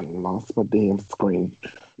 I lost my damn screen.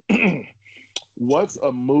 What's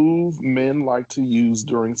a move men like to use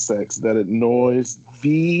during sex that annoys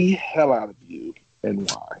the hell out of you, and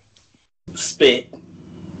why? Spit.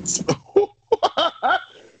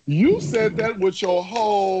 You said that with your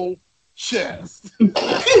whole chest.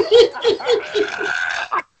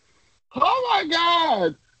 Oh my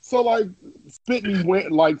God. So spitting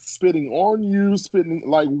on you, spitting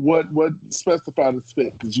what specified as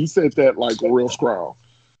spit? Because you said that real strong.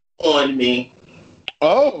 On me.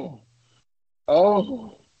 Oh.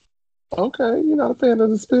 Okay, you're not a fan of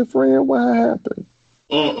the spit, friend. What happened?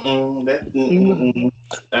 No.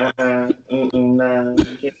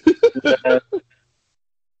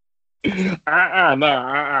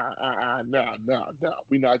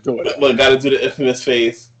 We're not doing it. But gotta do the infamous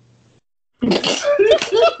face.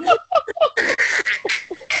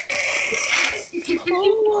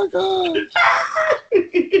 Oh my God.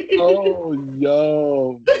 Oh,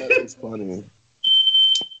 yo. That is funny.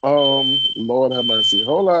 Lord have mercy.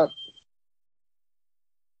 Hold up.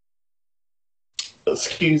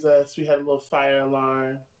 Excuse us. We had a little fire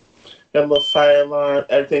alarm.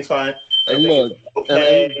 Everything's fine. Everything's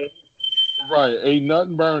okay. Ain't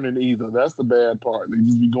nothing burning either. That's the bad part. They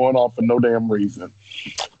just be going off for no damn reason.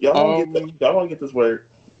 Y'all don't get this word.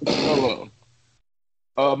 Hello.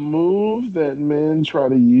 A move that men try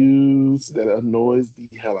to use that annoys the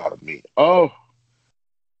hell out of me. Oh,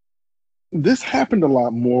 this happened a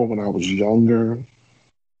lot more when I was younger.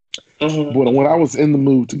 Mm-hmm. But when I was in the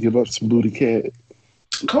mood to give up some booty cat.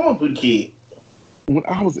 Come on, booty kid. When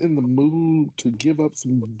I was in the mood to give up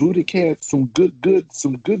some booty cat, some good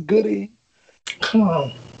goodie. Come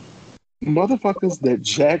on. Motherfuckers that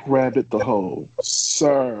jackrabbit the hole.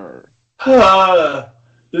 Sir.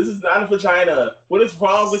 This is not a vagina. What is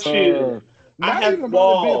wrong with you? I have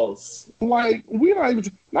walls. We're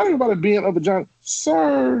not even about it being a vagina.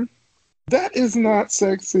 Sir, that is not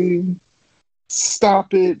sexy.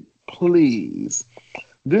 Stop it, please.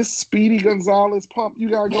 This Speedy Gonzalez pump you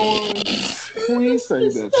got going, please say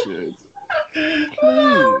that shit. Please.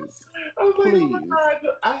 I was like, oh my God,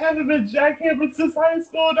 I haven't been jackhammered since high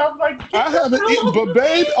school. And I was like, I haven't eaten, but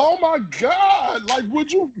babe, oh my God.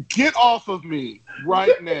 Would you get off of me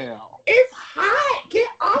right now? It's hot. Get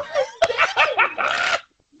off of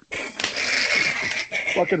me.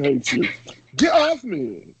 Fucking hate you. Get off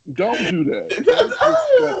me. Don't do that.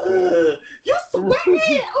 You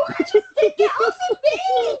sweating. Oh, I just said get off of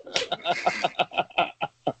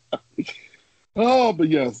me. Oh, but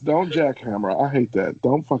yes, don't jackhammer. I hate that.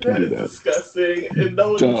 Don't fucking do that. That is disgusting, and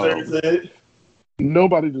no one deserves it.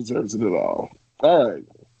 Nobody deserves it at all. All right.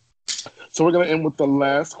 So we're going to end with the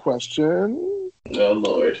last question. Oh,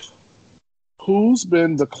 Lord. Who's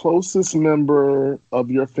been the closest member of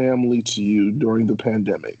your family to you during the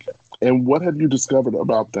pandemic? And what have you discovered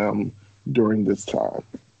about them during this time?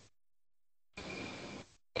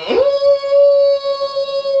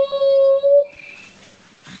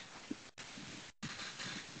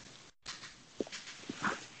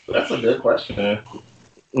 That's a good question.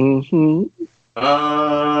 Mm-hmm.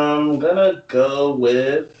 I'm gonna go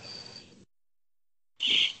with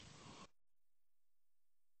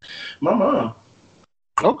my mom.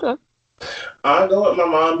 Okay. I'll go with my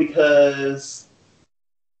mom because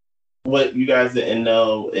what you guys didn't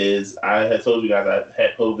know is I had told you guys I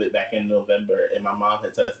had COVID back in November, and my mom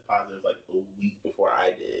had tested positive like a week before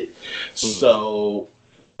I did. Mm-hmm. So,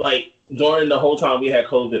 during the whole time we had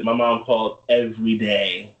COVID, my mom called every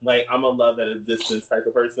day. I'm a love at a distance type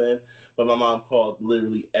of person, but my mom called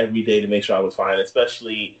literally every day to make sure I was fine,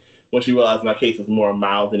 especially when she realized my case was more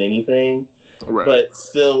mild than anything. Right. But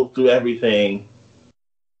still, through everything,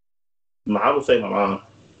 I would say my mom.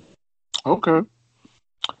 Okay.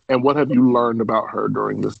 And what have you learned about her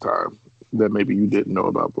during this time that maybe you didn't know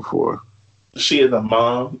about before? She is a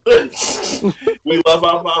mom. We love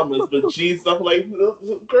our mamas, but she's like,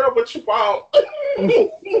 girl, what you want?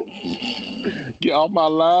 Get off my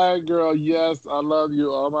line, girl. Yes, I love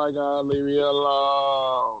you. Oh my God, leave me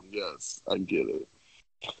alone. Yes, I get it.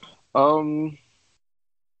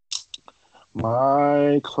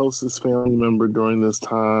 My closest family member during this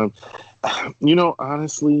time,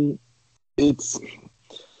 honestly, it's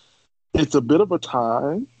a bit of a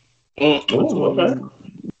tie Ooh, okay. between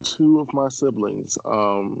two of my siblings.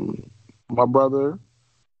 My brother,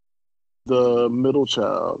 the middle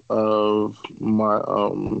child of my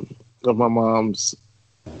mom's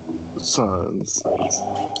sons.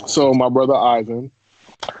 So my brother Ivan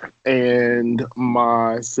and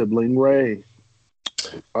my sibling Ray.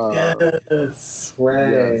 Yes, right.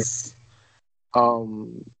 Yes.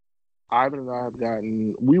 Um, Ivan and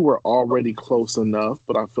I we were already close enough,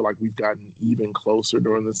 but I feel like we've gotten even closer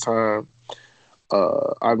during this time.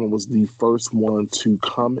 Ivan was the first one to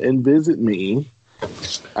come and visit me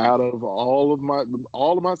out of all of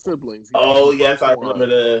my siblings. He was Oh, the yes, first I remember one.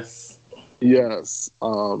 this. Yes.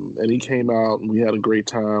 And he came out and we had a great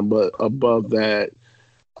time. But above that,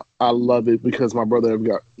 I love it because my brother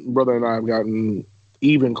and I have gotten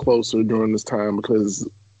even closer during this time because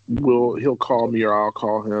he'll call me or I'll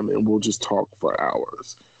call him and we'll just talk for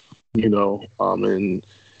hours, and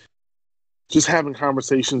just having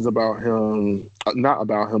conversations about him, not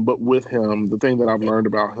about him, but with him. The thing that I've learned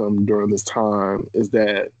about him during this time is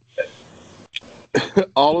that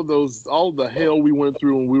all of the hell we went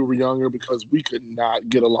through when we were younger because we could not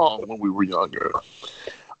get along when we were younger.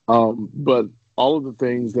 But all of the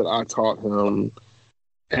things that I taught him,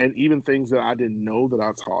 and even things that I didn't know that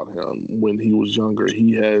I taught him when he was younger,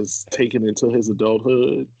 he has taken into his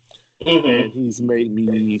adulthood, and Mm-hmm. he's made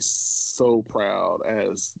me so proud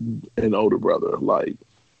as an older brother. Like,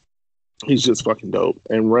 he's just fucking dope.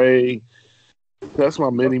 And Ray, that's my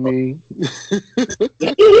mini me.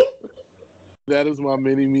 That is my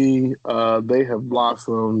mini me. They have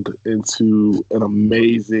blossomed into an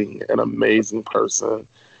amazing person.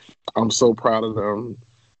 I'm so proud of them.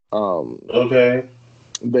 Um, Okay.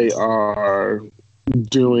 they are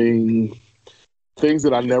doing things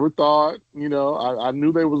that I never thought. I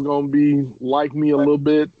knew they was gonna be like me a little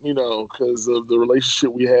bit, because of the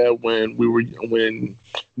relationship we had when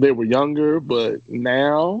they were younger. But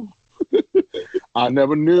now, I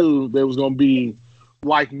never knew they was gonna be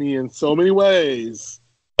like me in so many ways.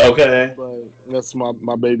 Okay. But that's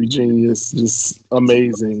my baby genius, just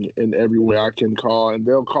amazing in every way I can call, and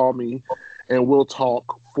they'll call me, and we'll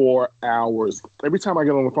talk for hours. Every time I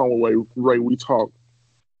get on the phone with Ray, we talk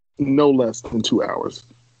no less than 2 hours.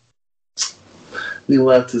 We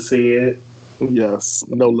love to see it. Yes,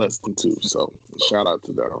 no less than two. So shout out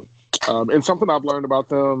to them. And something I've learned about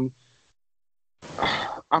them,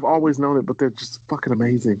 I've always known it, but they're just fucking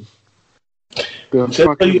amazing. They're Just so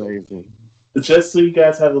fucking you, amazing. just so you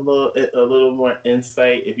guys have a little more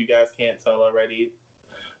insight, if you guys can't tell already,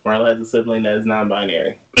 Marla has a sibling that is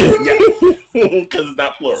non-binary. Yes. Because it's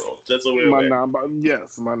not plural. Just so we're aware.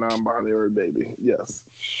 My non-binary baby. Yes.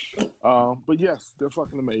 But yes, they're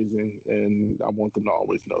fucking amazing, and I want them to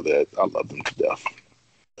always know that I love them to death.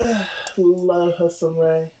 Love her some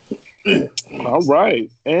Ray. All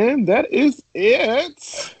right, and that is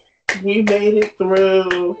it. We made it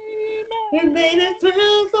through. We made it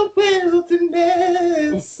through the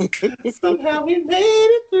wilderness. Somehow we made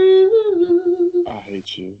it through. I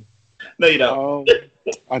hate you. No, you don't.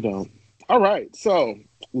 I don't. All right, so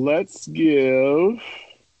let's give.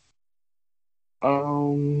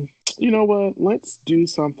 You know what? Let's do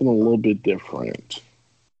something a little bit different.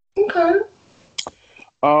 Okay.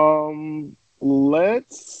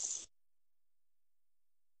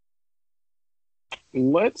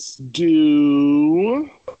 Let's do.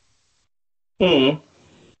 Hmm.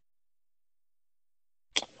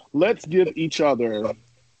 Let's give each other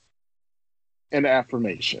an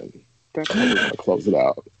affirmation. That's how we're gonna close it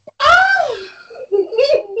out.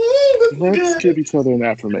 Let's give each other an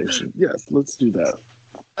affirmation. Yes, let's do that.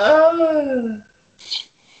 Uh,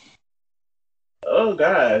 oh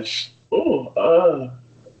gosh. Oh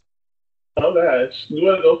gosh. You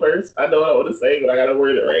want to go first? I know what I want to say, but I gotta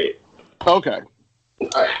word it right. Okay.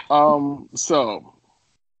 All right. So,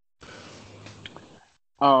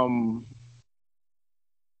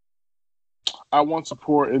 I want to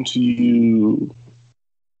pour into you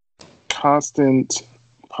constant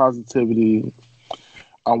positivity.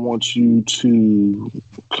 I want you to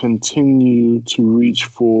continue to reach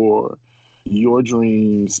for your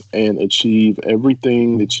dreams and achieve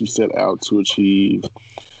everything that you set out to achieve.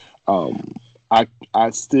 Um, I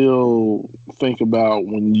still think about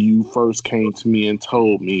when you first came to me and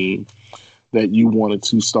told me that you wanted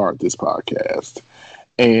to start this podcast.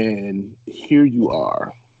 And here you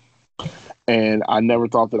are. And I never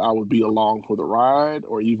thought that I would be along for the ride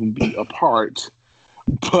or even be a part,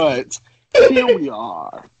 but here we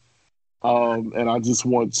are. And I just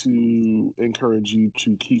want to encourage you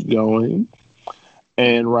to keep going.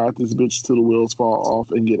 and ride this bitch till the wheels fall off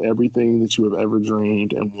and get everything that you have ever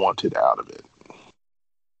dreamed and wanted out of it.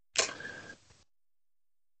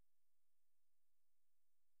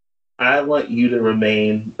 I want you to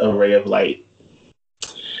remain a ray of light.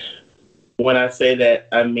 When I say that,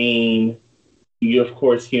 I mean you're of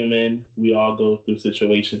course human. We all go through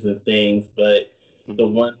situations and things, but the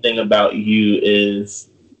one thing about you is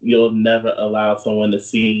you'll never allow someone to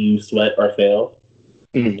see you sweat or fail.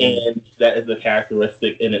 And that is a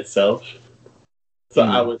characteristic in itself. So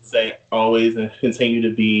I would say always and continue to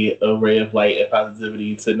be a ray of light and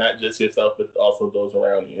positivity to not just yourself, but also those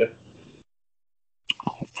around you.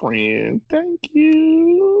 Oh, friend, thank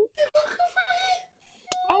you.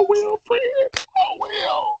 I will, friend. I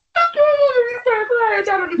will.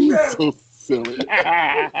 So silly.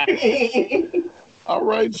 All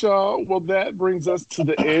right, y'all. Well, that brings us to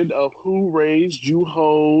the end of Who Raised You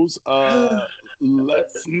Hoes.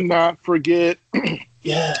 Let's not forget,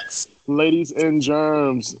 Yes. ladies and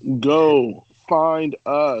germs, go find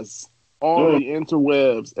us on the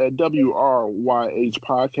interwebs at WRYH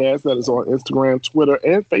Podcast. That is on Instagram, Twitter,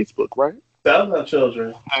 and Facebook, right? Sounds like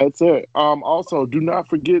children. That's it. Also, do not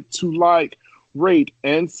forget to like, rate,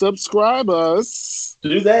 and subscribe us.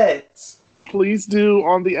 Do that. Please do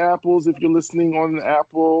on the Apples if you're listening on the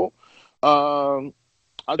Apple. Because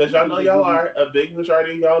y'all know y'all are. A big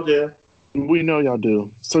majority of y'all do. We know y'all do.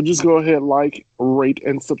 So just go ahead, like, rate,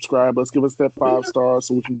 and subscribe us. Give us that 5 stars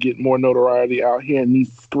so we can get more notoriety out here in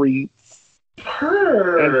these streets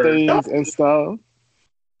and things and stuff.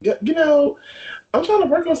 You know, I'm trying to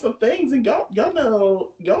work on some things, and y'all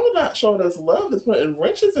know, y'all not showing us love is putting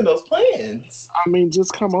wrenches in those plans. I mean,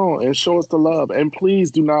 just come on and show us the love. And please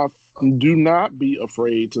do not be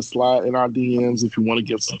afraid to slide in our DMs if you want to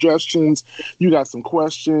give suggestions. You got some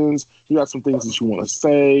questions. You got some things that you want to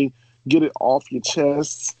say. Get it off your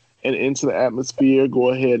chest and into the atmosphere. Go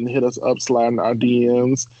ahead and hit us up, slide in our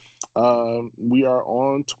DMs. We are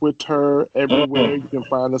on Twitter everywhere. You can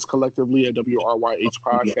find us collectively at WRYH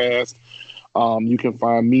Podcast. You can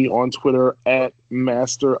find me on Twitter at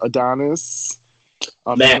Master Adonis.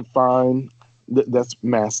 You can find that's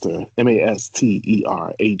Master MasterAdonis.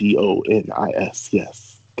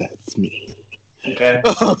 Yes, that's me. Okay.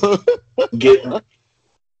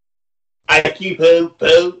 I keep poop.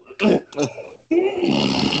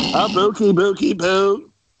 I bookie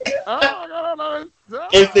poo.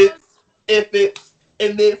 If it's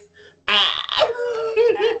in this.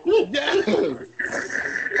 Yes.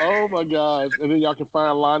 Oh my gosh. And then y'all can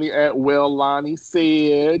find Lonnie at Lonnie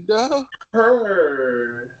Said.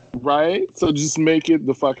 Her. Right? So just make it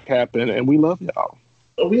the fuck happen. And we love y'all.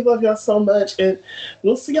 We love y'all so much. And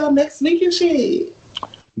we'll see y'all next week and shit.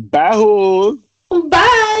 Bye.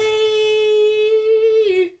 Bye.